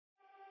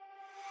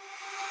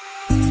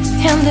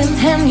Hand in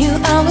hand, you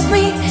are with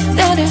me.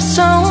 There is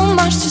so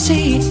much to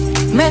see.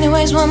 Many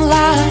ways, one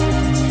life.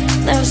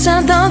 Never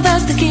said that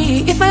that's the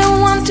key. If I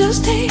want to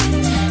stay,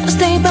 I'll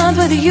stay but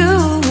with you.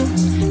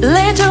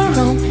 Later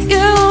on,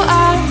 you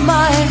are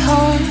my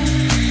home.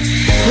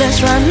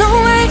 Let's run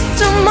away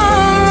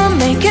tomorrow,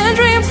 make a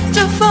dream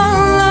to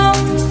follow.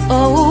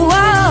 Oh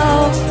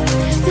wow,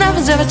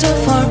 nothing's ever too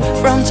far.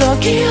 From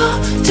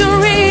Tokyo to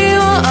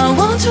Rio, I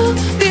want to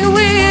be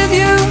with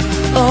you.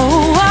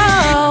 Oh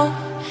wow,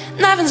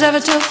 nothing's ever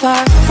too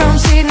far. From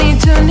Sydney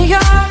to New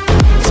York,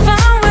 as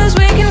far as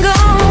we can go.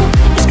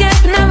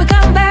 Escape and never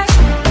come back.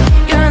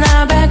 You and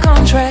I back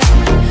on track.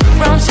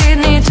 From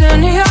Sydney to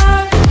New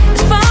York,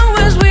 as far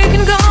as we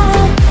can go.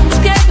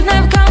 Escape and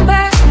never come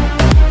back.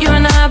 You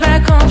and I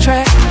back on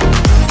track.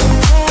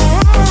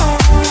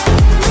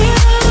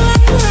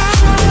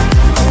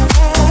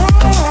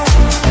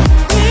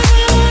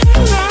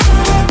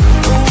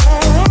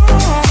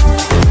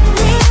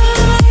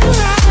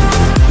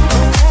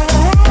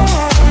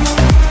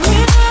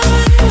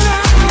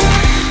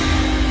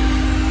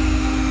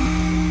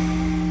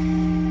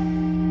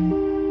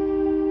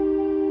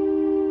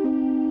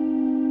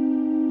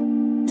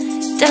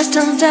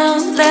 Destined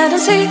down, let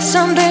us see.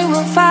 Someday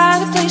we'll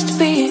find a place to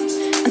be.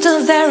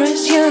 Until there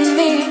is you and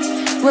me,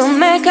 we'll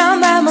make our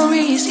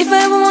memories. If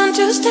I ever want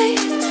to stay,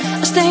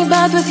 I'll stay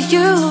back with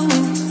you.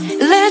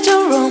 Later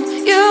on,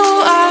 you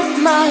are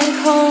my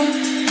home.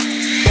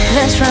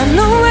 Let's run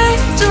away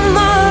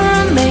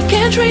tomorrow, make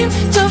a dream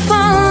to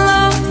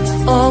follow.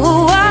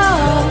 Oh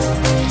wow,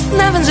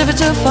 nothing's ever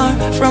too far.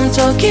 From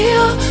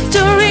Tokyo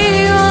to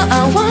Rio,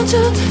 I want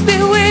to be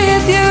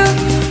with you.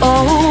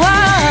 Oh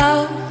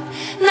wow,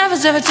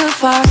 nothing's ever too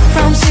far.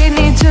 From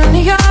Sydney to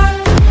New York,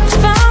 as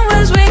far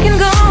as we can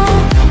go.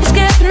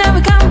 Escape and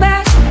never come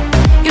back.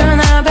 You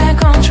and I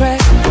back on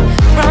track.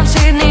 From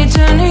Sydney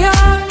to New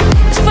York,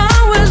 as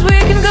far as we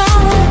can go.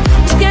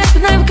 Escape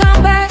and never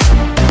come back.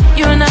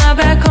 You and I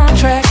back on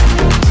track.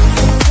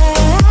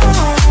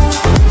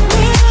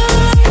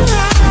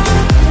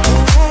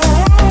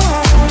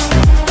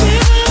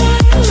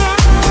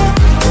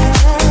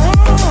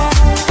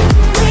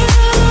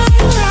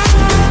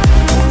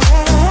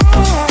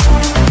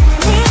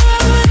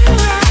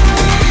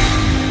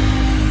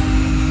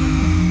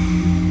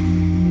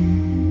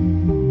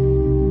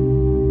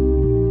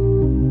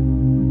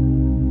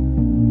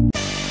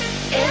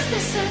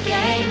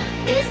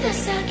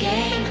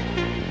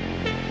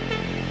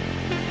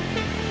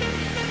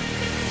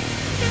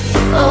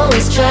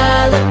 Always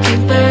try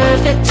looking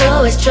perfect,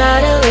 always try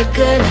to look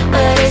good,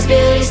 but is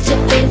beauty's too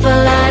painful?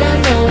 I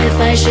don't know if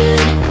I should.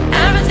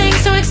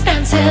 Everything's so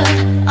expensive,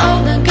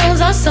 all the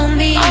girls are so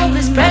mean. All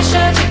this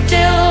pressure to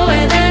deal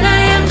with, and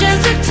I am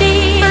just a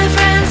teen. My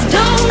friends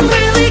don't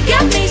really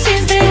get me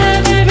since they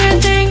have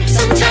everything.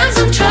 Sometimes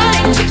I'm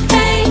trying to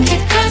fake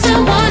it cause I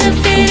wanna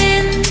fit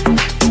in.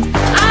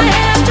 I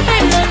have to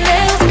pay my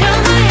nails, curl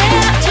my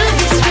hair to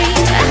be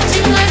sweet,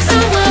 acting like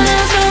someone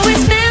else,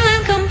 always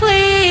feeling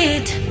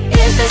complete.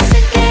 Is this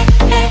a game?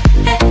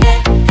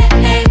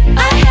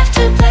 I have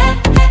to play.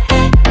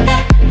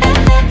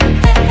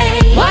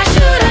 Why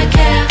should I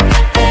care?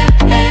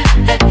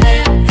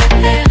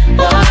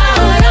 What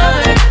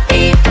other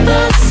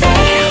people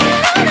say?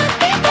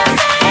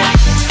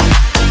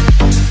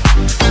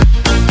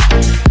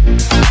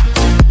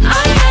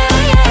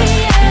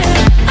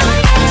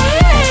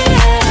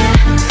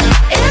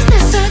 Is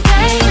this a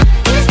game?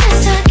 Is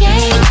this a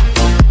game?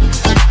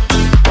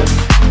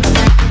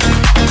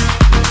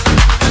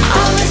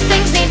 All these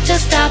things need to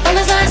stop, all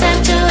these lies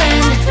have to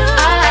end.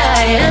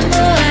 I am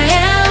who I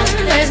am,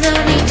 there's no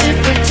need to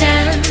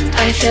pretend.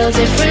 I feel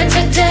different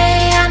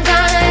today, I'm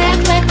gonna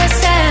act like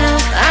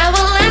myself. I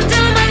will let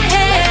down my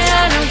head,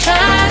 I don't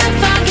try to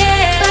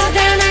forget. But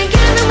then I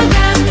get on the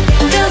ground,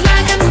 feels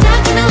like I'm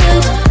stuck in a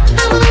loop.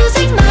 I'm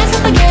losing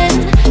myself again,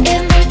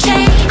 in the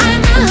chain.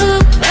 I'm a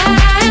hoop, but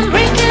I am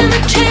breaking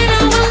the chain.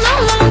 I will no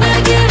longer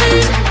give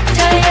in.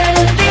 Tired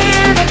of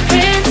being a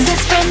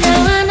princess, from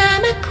now on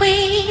I'm a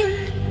queen.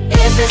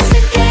 Is this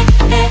a game?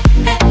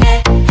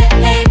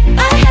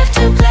 I have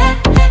to play.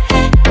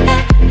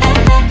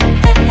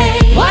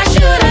 Why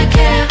should I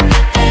care?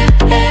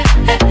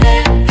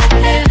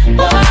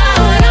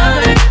 What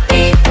other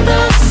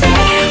people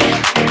say?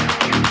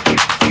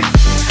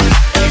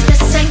 Is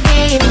this a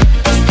game?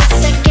 Is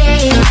this a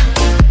game?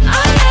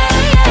 Oh yeah,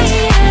 yeah,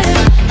 yeah.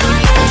 Oh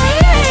yeah,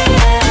 yeah,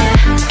 yeah.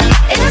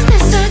 Is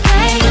this a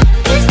game?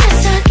 Is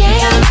this a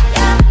game?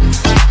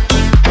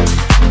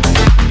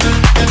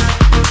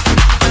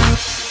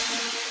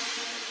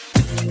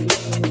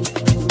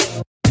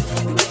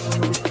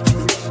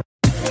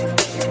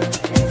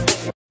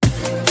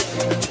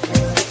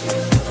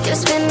 You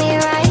spin me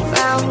right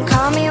round,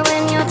 call me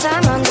when your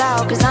time runs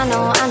out. Cause I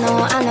know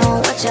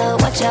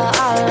what you're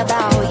all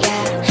about,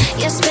 yeah.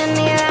 You spin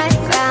me right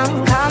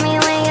round, call me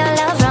when your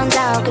love runs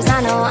out. Cause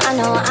I know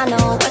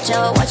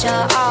what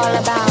you're all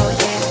about,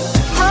 yeah.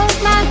 Hold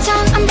my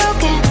tongue, I'm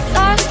broken,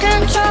 lost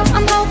control,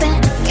 I'm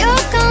hoping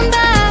you'll come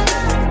back,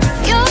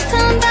 you'll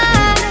come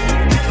back.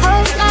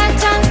 Hold my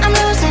tongue, I'm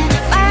losing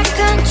my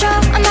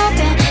control, I'm hoping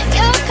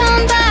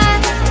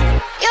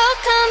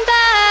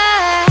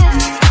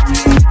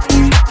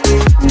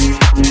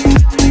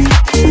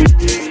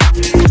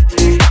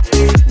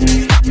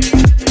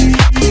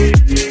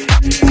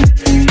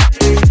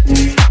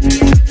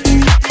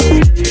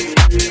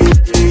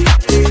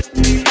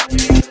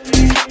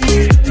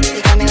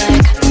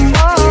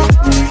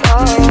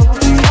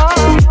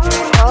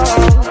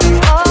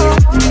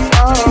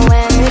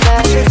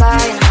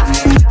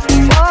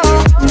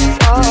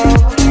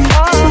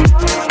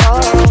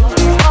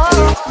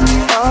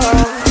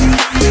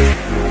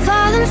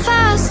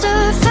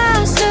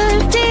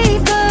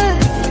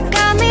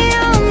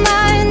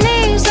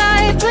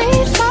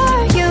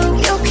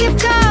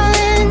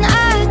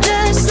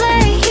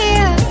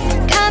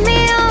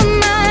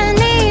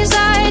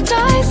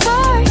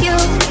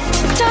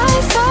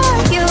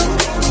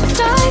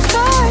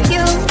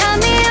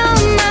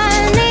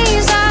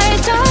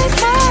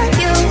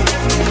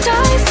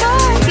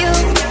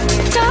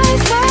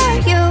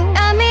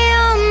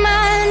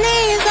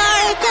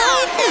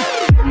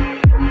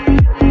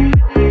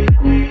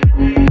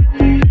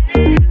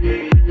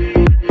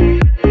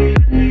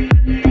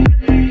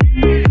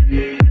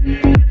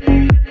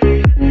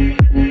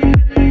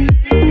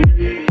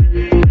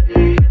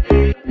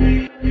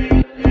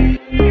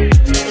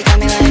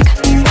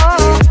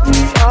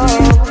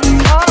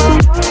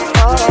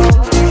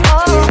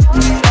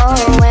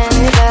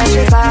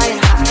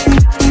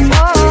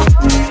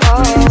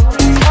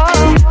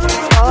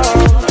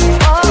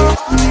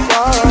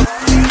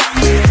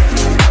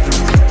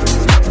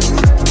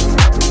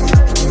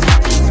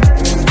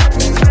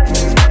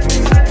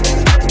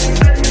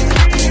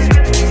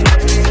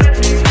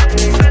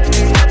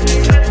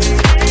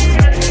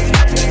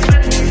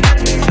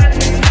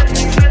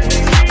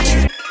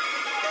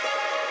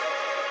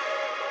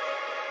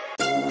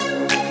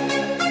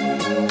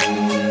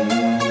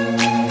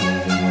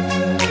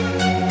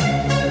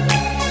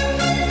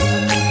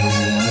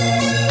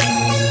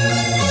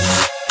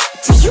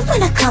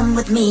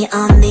me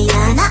on the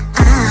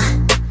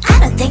I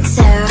don't think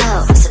so.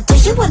 So do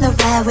you wanna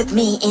ride with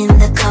me in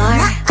the car?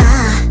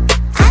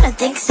 I don't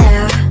think so.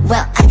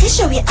 Well, I can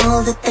show you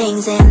all the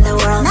things in the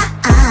world.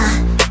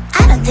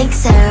 I don't think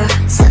so.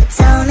 So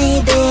tell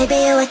me,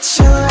 baby, what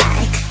you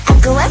like. I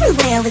go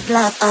everywhere with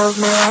love of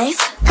my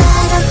life.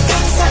 I don't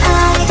think so,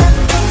 I don't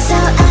think so,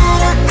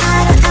 I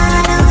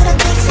don't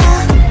think so.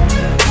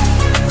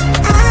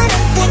 I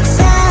don't think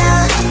so.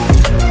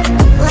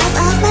 Love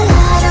of my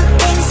life, I don't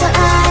think so,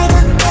 I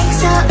don't think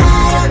so,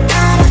 I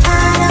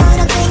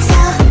don't think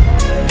so.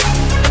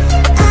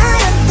 I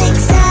don't think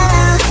so.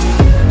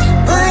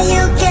 Boy,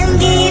 you can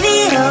give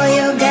it all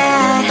you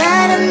got,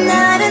 but I'm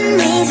not an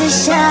easy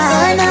shot. So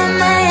now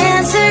my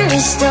answer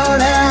is still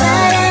love,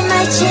 but I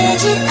might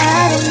change it,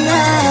 I don't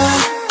know.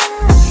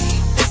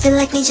 If you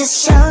like me, just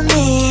show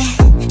me.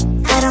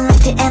 I don't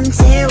like the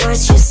empty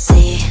words you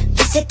say.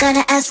 If you're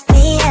gonna ask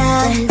me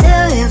out, then do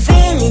it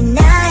really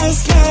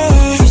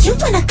nicely. Do you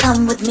wanna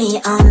come with me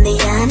on the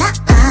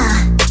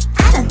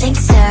I don't think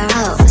so.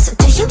 So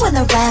do you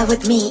wanna ride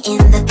with me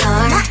in the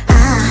car?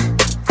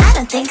 I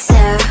don't think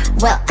so.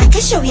 Well, I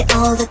can show you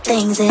all the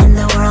things in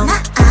the world.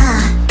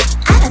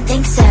 I don't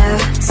think so.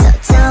 So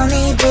tell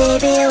me,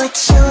 baby, what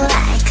you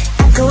like.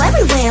 I go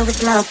everywhere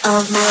with love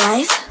of my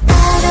life.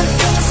 I don't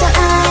think so,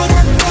 I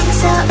don't think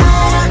so,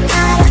 I don't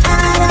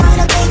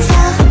think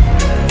so.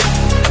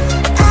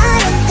 I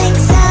don't think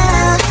so.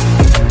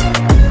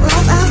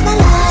 Love of my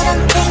life, I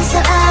don't think so,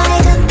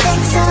 I don't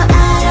think so,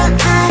 I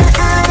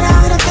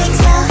don't think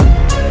so.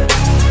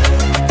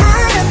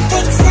 I don't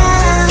think so.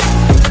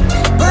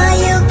 Boy,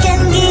 you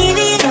can give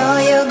it all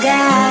you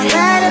got,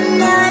 but I'm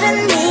not an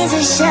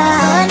easy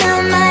shot. So now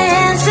my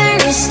answer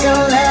is still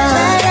love,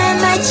 but I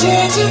might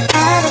change it,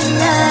 I don't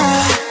know.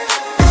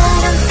 I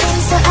don't think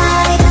so,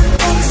 I don't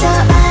think so,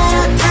 I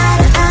don't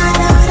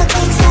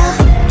think so.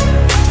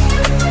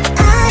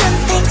 I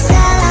don't think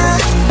so.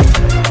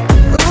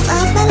 Love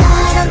of my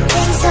life, I don't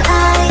think so,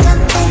 I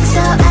don't think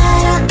so, I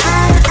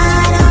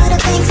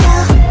don't think so.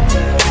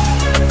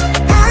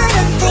 I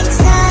don't think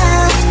so.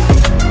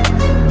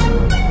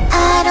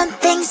 I don't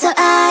think so,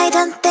 I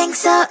don't think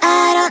so, I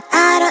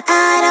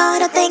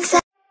don't think so.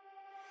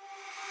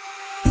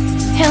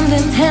 Hand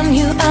in hand,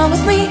 you are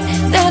with me.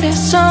 There is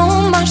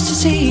so much to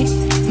see.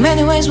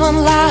 Many ways,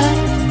 one life.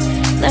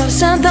 Never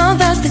said though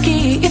that's the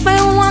key. If I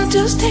want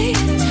to stay,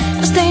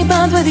 I'll stay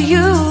but with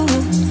you.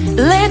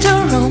 Later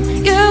on,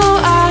 you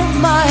are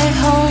my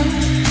home.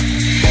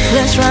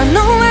 Let's run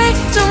away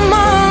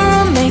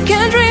tomorrow, make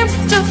a dream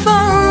to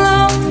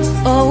follow.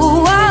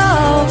 Oh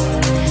wow,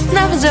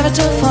 nothing's ever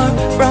too far.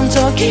 From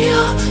Tokyo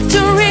to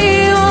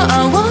Rio,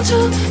 I want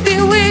to be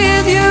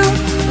with you.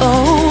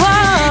 Oh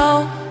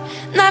wow,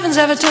 nothing's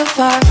ever too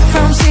far.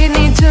 From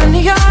Sydney to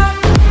New York,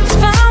 as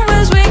far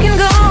as we can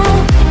go.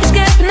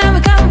 Escape and never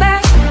come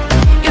back.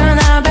 You and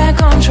I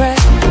back on track.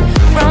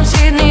 From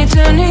Sydney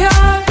to New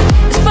York,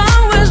 as far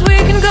as we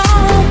can go.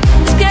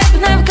 Escape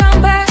and never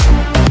come back.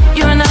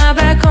 You and I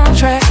back on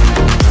track.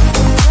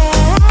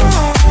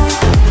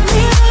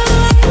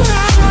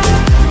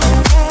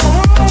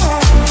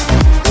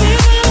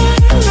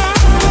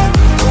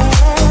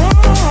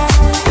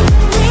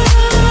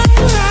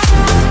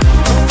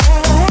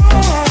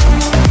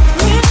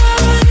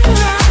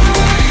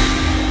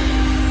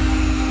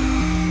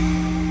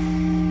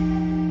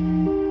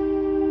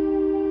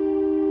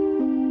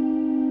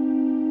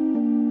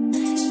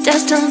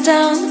 Destined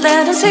down,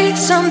 let us see.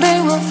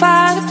 Someday we'll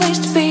find a place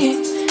to be.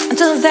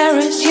 Until there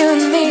is you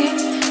and me,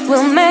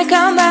 we'll make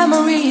our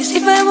memories.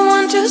 If I ever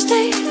want to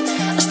stay,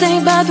 I'll stay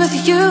but with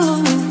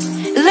you.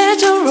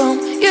 Later on,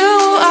 you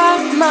are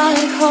my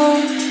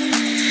home.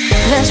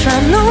 Let's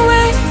run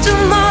away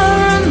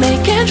tomorrow,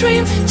 make a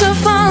dream to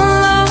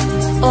follow.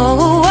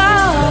 Oh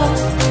wow,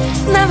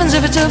 nothing's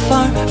ever too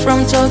far.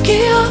 From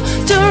Tokyo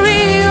to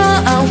Rio,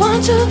 I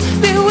want to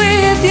be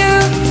with you.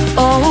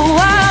 Oh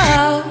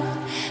wow,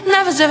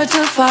 nothing's ever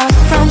too far.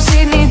 From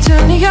Sydney to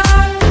New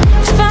York,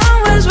 as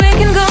far as we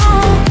can go.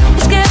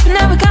 Escape and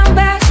never come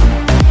back.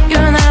 You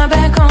and I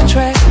back on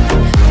track.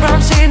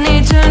 From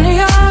Sydney to New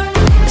York,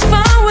 as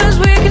far as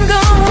we can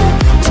go.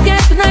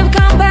 Escape and never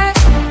come back.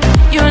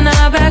 You and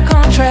I back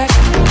on track.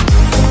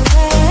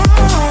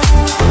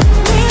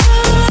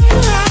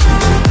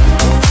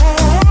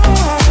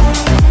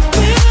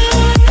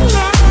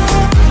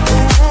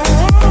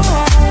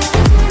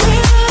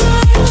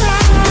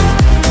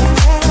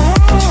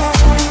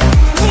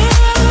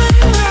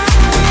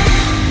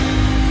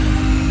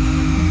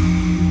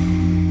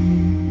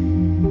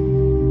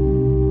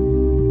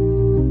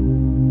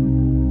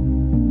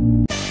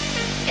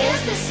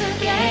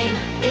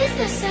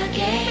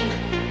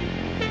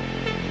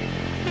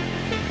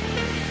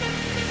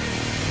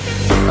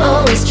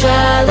 Always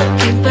try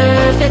looking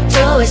perfect,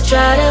 always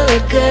try to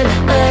look good,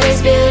 but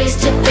is beauty's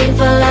too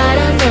painful? I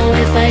don't know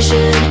if I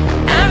should.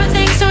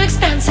 Everything's so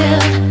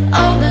expensive,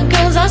 all the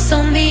girls are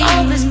so mean.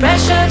 All this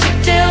pressure to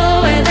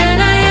deal with,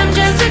 and I am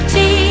just a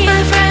teen.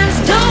 My friends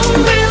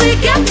don't really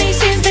get me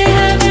since they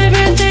have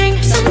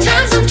everything.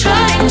 Sometimes I'm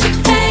trying to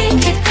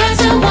fake it, cause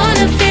I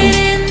wanna fit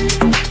in.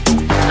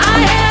 I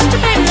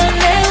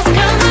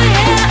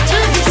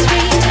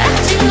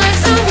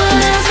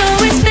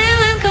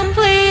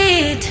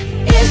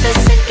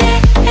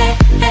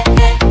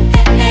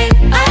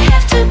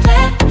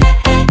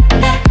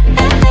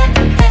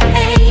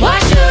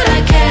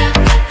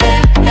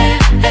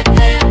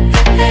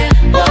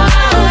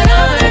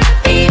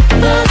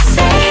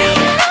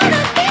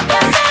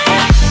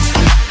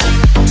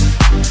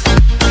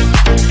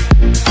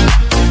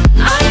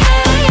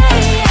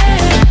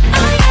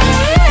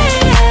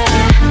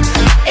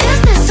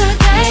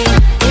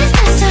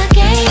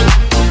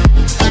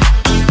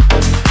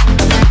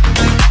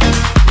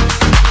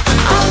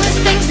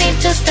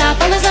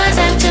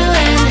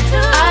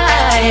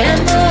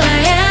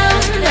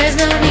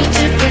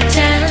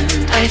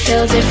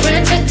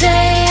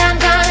Today I'm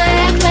gonna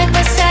act like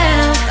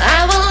myself. I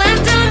will let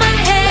down my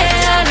head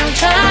and I'll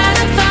try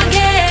to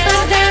forget.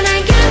 But then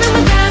again I'm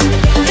without.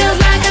 Feels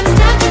like I'm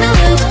stuck in a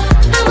loop.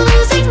 I'm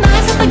losing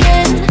myself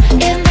again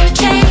in the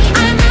chain.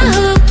 I'm a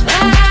hoop,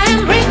 I'm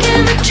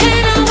breaking the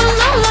chain. I will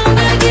no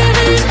longer give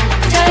in.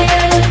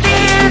 Tired of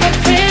being a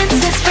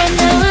princess. From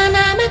now on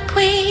I'm a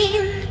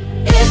queen.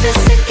 Is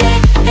this a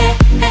game?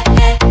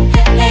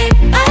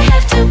 I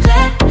have to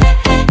play.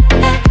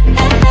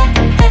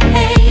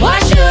 Why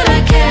should I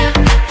care?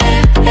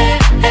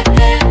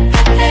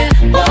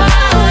 What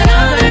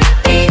other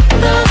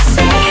people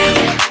say?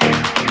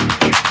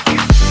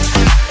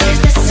 Is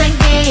this a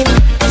game?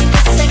 Is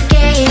this a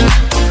game?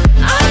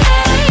 Oh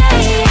yeah, yeah,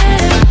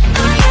 yeah.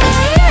 Oh yeah,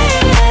 yeah,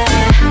 yeah.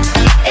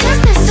 Is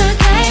this a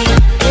game?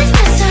 Is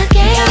this a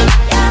game?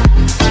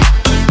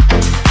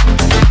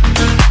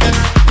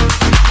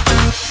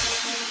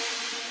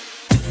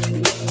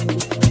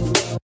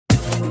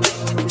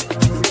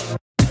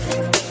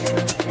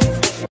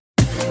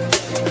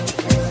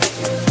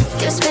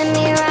 You spin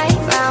me right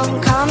round,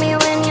 call me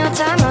when your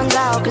time runs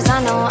out. Cause I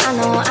know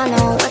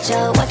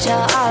what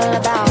you're all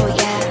about,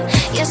 yeah.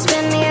 You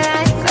spin me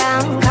right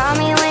round, call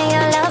me when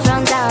your love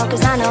runs out.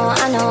 Cause I know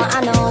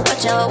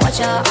what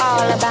you're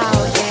all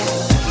about, yeah.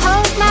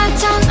 Hold my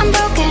tongue, I'm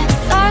broken,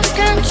 lost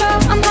control,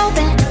 I'm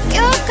hoping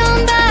you'll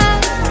come back,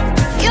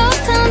 you'll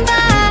come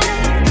back.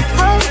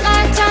 Hold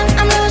my tongue,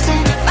 I'm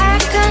losing my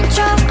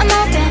control, I'm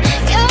hoping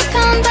you'll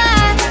come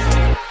back,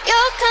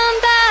 you'll come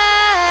back.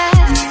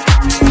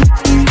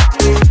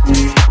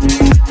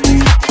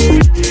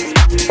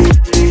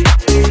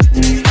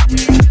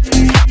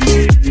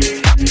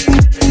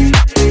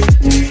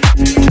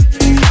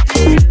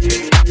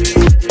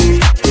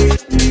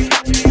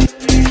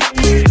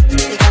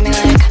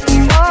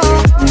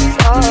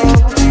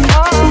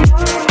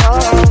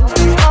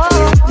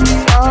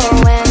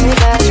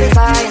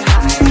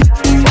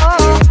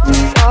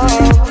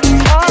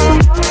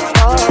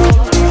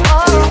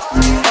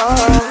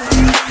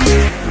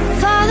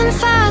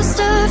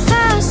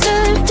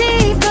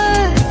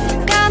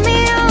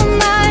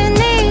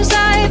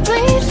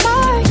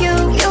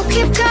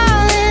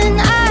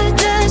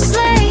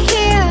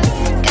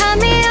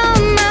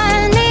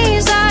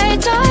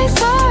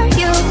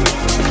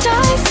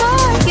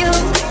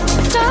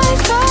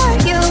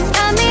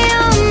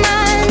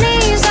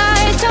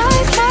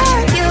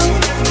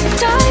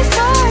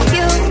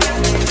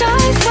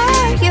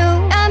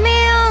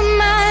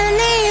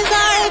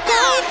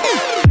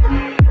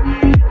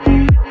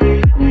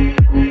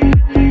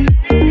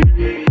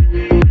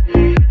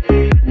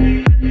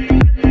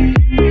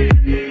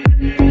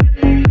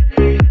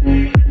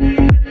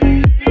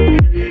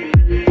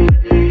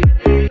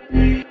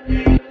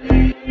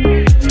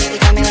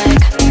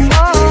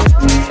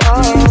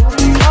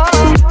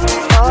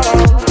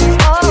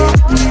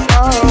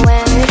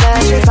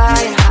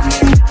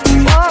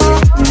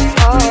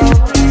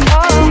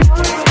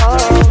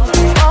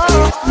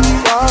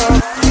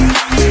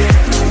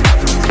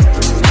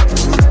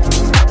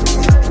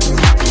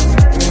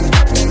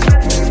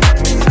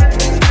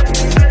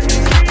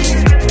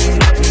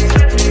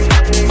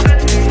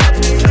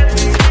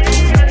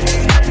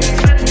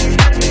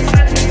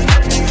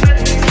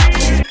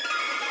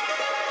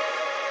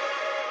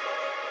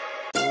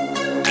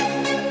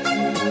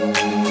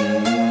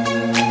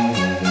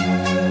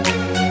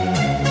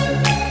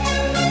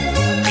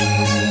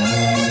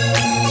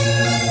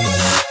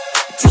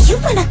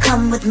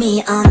 Come with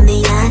me on the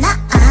yacht?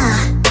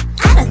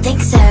 I don't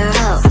think so.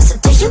 Oh, so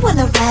do you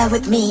wanna ride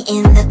with me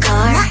in the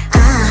car?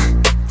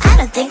 I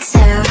don't think so.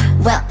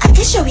 Well, I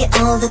can show you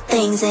all the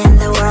things in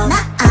the world.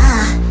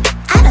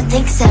 I don't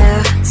think so.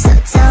 So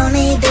tell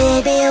me,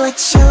 baby, what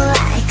you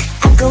like.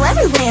 I go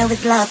everywhere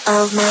with love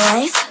of my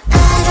life.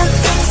 I don't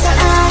think so.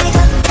 I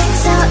don't think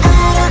so.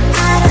 I don't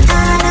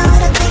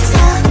think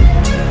so.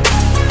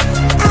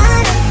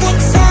 I don't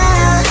think so.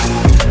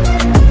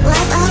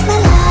 Love of my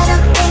life. I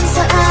don't think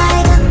so.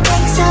 I don't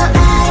think so.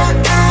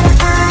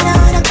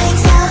 I don't think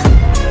so.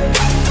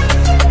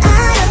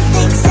 I don't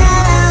think so.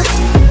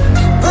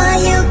 Boy,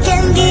 you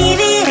can give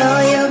it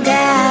all you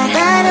got,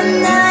 but I'm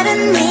not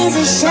an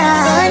easy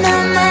shot. So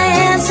now my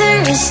answer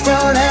is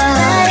still no,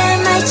 but I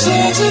might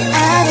change it.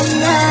 I don't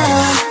know.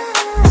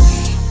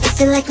 If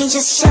you like me,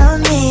 just show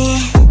me.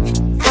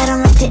 I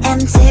don't like the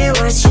empty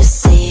words you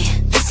see.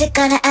 If you're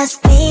gonna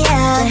ask me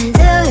out, then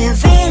do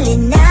it really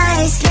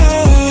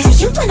nicely. Do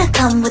you wanna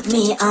come with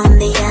me on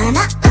the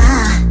yacht?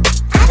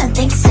 I don't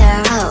think so.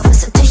 Oh,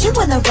 so do you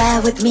wanna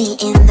ride with me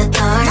in the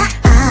car?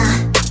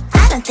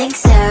 I don't think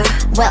so.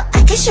 Well,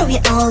 I can show you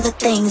all the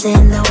things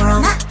in the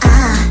world.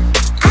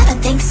 I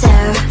don't think so.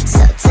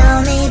 So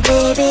tell me,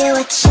 baby,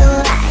 what you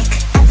like.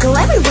 I go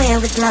everywhere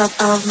with love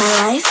of my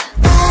life.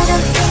 I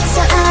don't think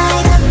so.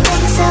 I don't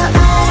think so.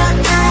 I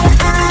don't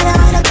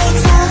think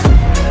so.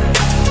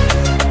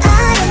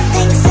 I don't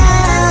think so.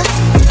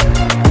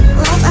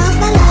 Love of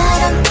my life. I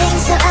don't think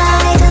so.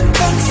 I don't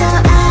think so.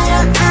 I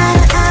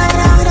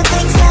don't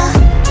think so.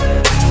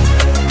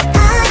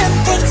 I don't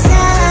think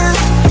so.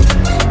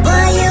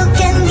 Boy, you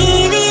can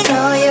give it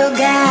all you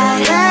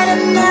got.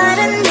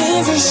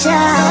 show. So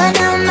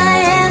now my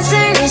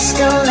answer is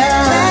still no,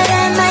 but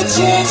I might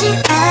change it,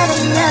 I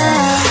don't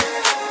know.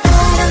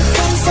 I don't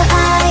think so,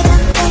 I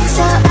don't think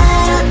so,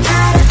 I don't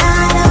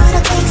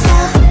think so.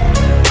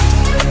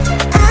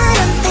 I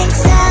don't think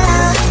so.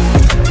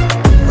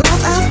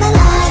 Love of my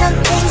life. I don't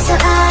think so,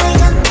 I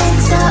don't think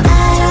so,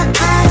 I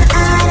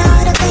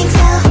don't think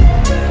so.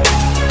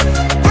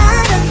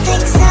 I don't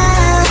think so.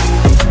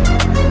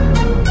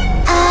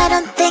 I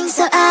don't think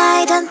so,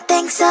 I don't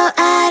think so,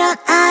 I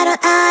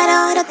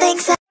don't think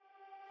so.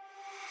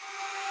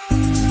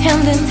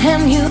 Hand in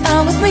hand, you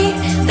are with me.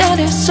 There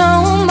is so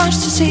much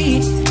to see.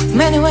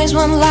 Many ways,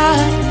 one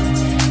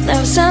life.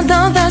 Never said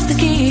though, that's the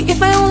key.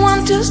 If I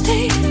want to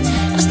stay,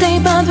 I'll stay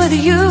but with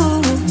you.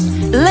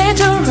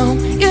 Later